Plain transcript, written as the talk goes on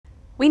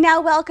We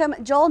now welcome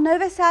Joel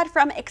Novosad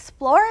from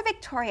Explorer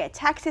Victoria,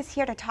 Texas,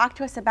 here to talk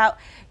to us about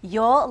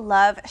You'll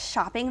Love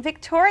Shopping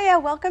Victoria.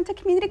 Welcome to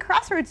Community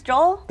Crossroads,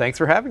 Joel. Thanks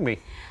for having me.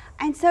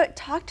 And so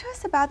talk to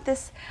us about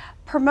this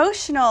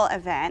promotional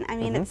event. I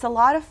mean, it's a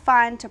lot of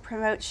fun to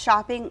promote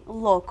shopping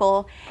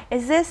local.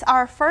 Is this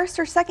our first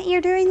or second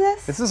year doing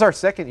this? This is our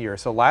second year.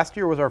 So last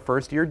year was our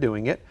first year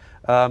doing it.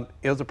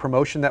 It was a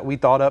promotion that we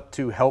thought up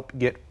to help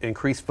get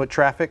increased foot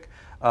traffic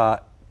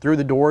through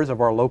the doors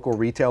of our local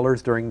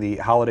retailers during the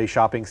holiday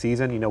shopping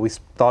season. You know, we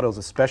thought it was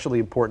especially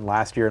important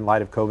last year in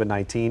light of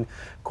COVID-19.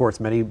 Of course,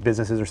 many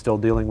businesses are still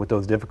dealing with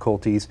those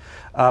difficulties,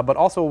 but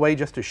also a way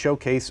just to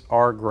showcase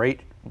our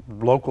great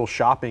local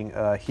shopping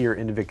here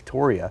in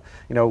Victoria.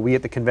 You know, we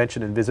at the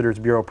Convention and Visitors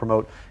Bureau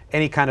promote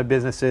any kind of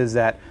businesses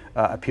that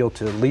appeal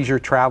to leisure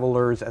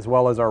travelers as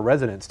well as our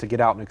residents to get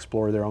out and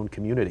explore their own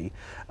community.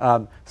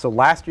 So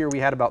last year we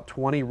had about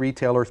 20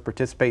 retailers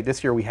participate.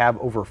 This year we have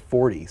over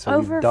 40, so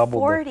we've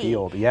doubled the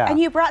field. Yeah. And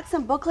you brought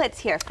some booklets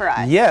here for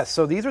us. Yes,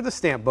 so these are the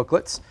stamp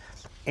booklets,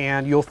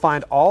 and you'll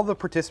find all the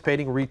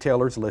participating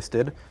retailers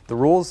listed. The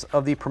rules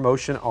of the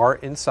promotion are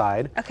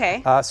inside.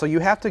 Okay. So you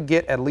have to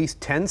get at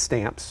least 10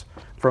 stamps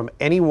from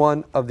any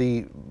one of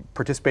the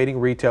participating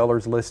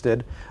retailers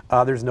listed.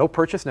 There's no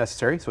purchase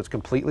necessary, so it's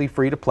completely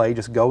free to play.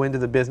 Just go into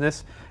the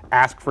business,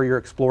 ask for your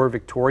Explorer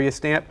Victoria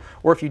stamp,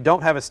 or if you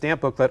don't have a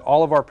stamp booklet,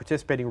 all of our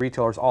participating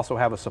retailers also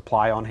have a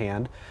supply on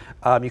hand.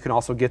 You can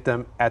also get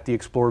them at the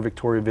Explorer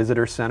Victoria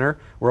Visitor Center.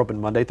 We're open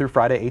Monday through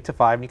Friday, 8 to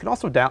 5, and you can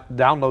also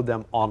download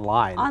them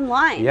online.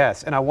 Online?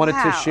 Yes, and I wanted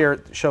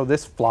to show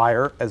this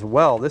flyer as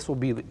well. This will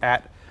be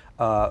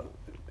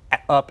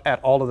up at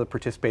all of the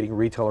participating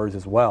retailers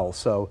as well.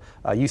 So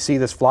you see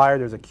this flyer,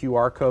 there's a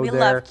QR code there. We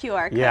love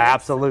QR codes. Yeah,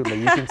 absolutely.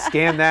 You can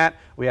scan that.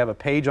 We have a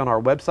page on our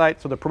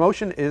website. So the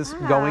promotion is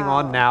going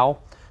on now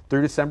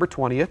through December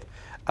 20th.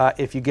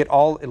 If you get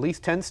at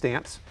least 10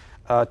 stamps,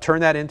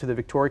 turn that into the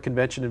Victoria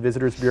Convention and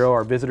Visitors Bureau,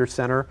 our visitor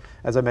center.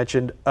 As I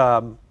mentioned,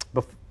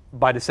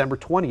 by December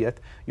 20th,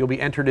 you'll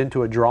be entered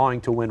into a drawing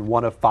to win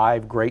one of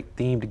 5 great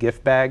themed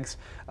gift bags,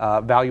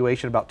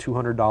 valuation about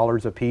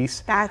 $200 a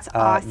piece. That's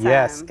awesome.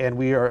 Yes, and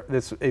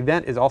this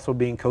event is also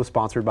being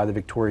co-sponsored by the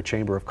Victoria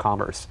Chamber of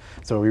Commerce,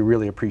 so we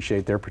really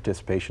appreciate their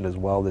participation as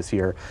well this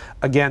year.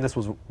 Again, this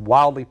was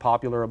wildly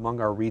popular among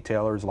our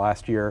retailers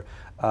last year.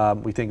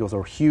 We think it was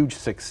a huge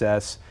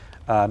success.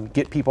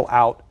 Get people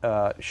out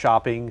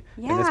shopping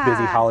in this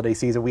busy holiday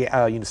season. We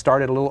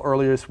started a little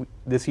earlier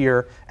this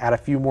year, add a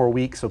few more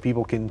weeks so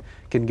people can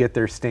get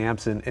their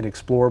stamps and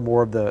explore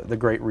more of the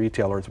great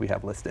retailers we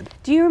have listed.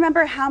 Do you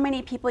remember how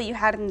many people you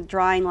had in the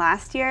drawing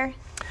last year?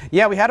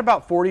 Yeah, we had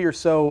about 40 or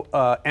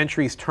so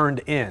entries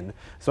turned in.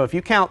 So if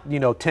you count,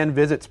 10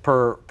 visits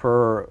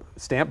per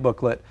stamp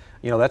booklet,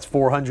 that's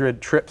 400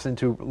 trips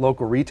into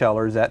local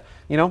retailers that,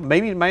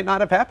 maybe might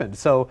not have happened.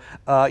 So,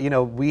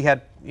 we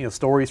had,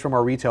 stories from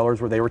our retailers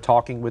where they were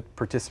talking with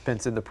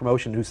participants in the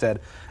promotion who said,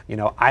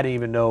 I didn't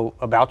even know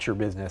about your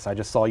business. I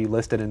just saw you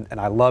listed and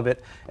I love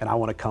it and I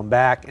want to come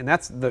back. And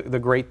that's the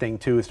great thing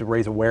too, is to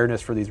raise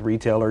awareness for these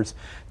retailers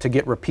to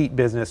get repeat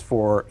business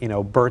for,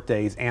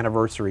 birthdays,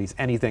 anniversaries,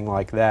 anything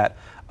like that.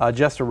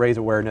 Just to raise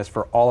awareness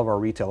for all of our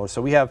retailers.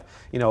 So we have,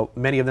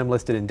 many of them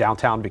listed in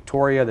downtown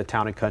Victoria, the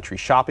Town and Country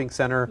Shopping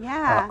Center,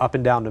 up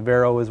and down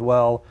Navarro as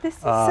well. This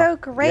is so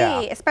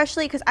great,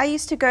 especially because I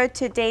used to go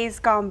to Days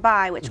Gone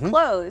By, which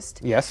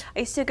closed. Yes. I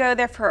used to go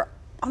there for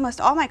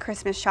almost all my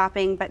Christmas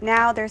shopping, but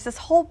now there's this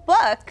whole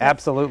book.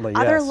 Absolutely,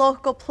 other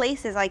local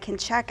places I can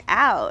check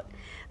out.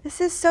 This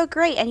is so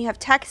great. And you have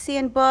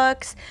Texian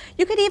books.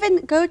 You could even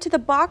go to the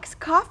Box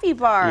Coffee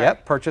Bar.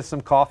 Yep, purchase some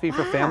coffee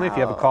for family. If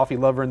you have a coffee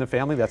lover in the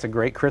family, that's a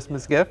great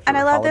Christmas gift or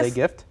I love holiday this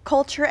gift.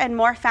 Culture and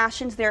More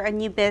Fashions. They're a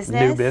new business.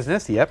 New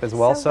business, yep, as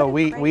well. So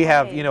we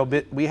have,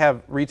 we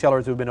have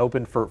retailers who've been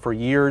open for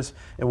years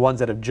and ones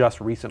that have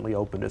just recently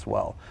opened as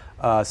well.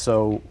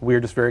 So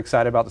we're just very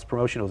excited about this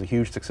promotion. It was a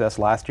huge success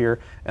last year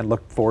and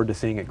look forward to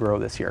seeing it grow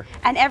this year.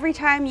 And every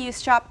time you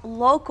shop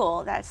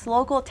local, that's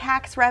local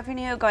tax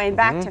revenue going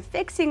back to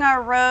fixing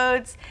our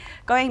roads,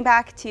 going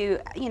back to,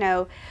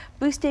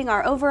 boosting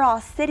our overall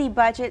city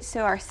budget so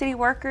our city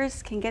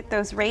workers can get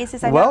those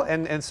raises.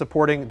 And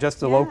supporting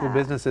just the local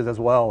businesses as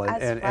well,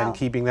 and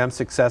keeping them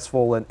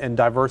successful and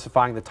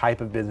diversifying the type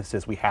of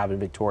businesses we have in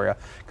Victoria,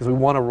 because we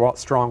want a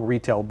strong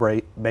retail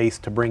base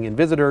to bring in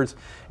visitors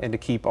and to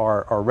keep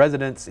our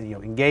residents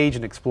engaged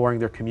in exploring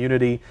their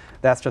community.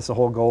 That's just the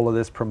whole goal of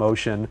this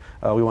promotion.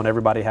 We want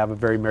everybody to have a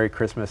very Merry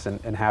Christmas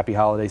and happy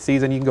holiday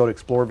season. You can go to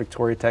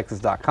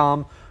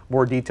explorevictoriatexas.com.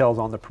 More details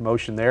on the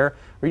promotion there.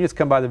 Or you can just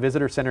come by the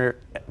visitor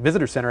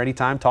center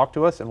anytime, talk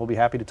to us, and we'll be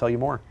happy to tell you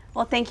more.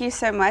 Well, thank you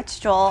so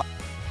much, Joel.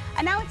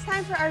 And now it's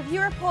time for our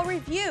viewer poll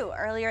review.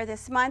 Earlier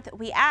this month,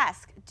 we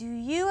asked, do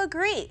you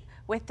agree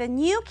with the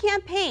new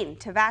campaign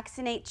to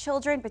vaccinate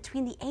children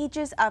between the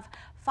ages of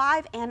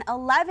 5 and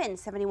 11.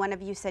 71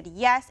 of you said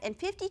yes, and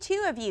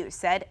 52 of you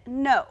said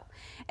no.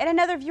 In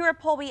another viewer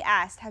poll, we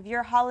asked, have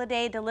your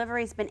holiday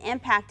deliveries been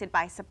impacted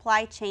by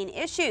supply chain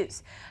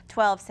issues?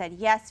 12 said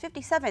yes,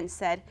 57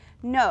 said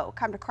no.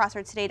 Come to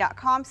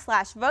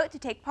crossroadstoday.com/vote to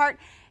take part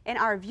in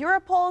our viewer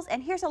polls.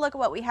 And here's a look at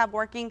what we have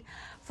working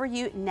for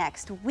you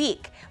next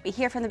week. We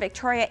hear from the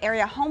Victoria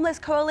Area Homeless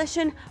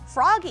Coalition,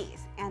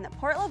 Froggies, and the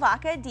Port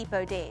Lavaca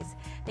Depot Days.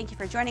 Thank you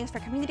for joining us for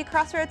Community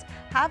Crossroads.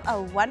 Have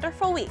a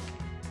wonderful week.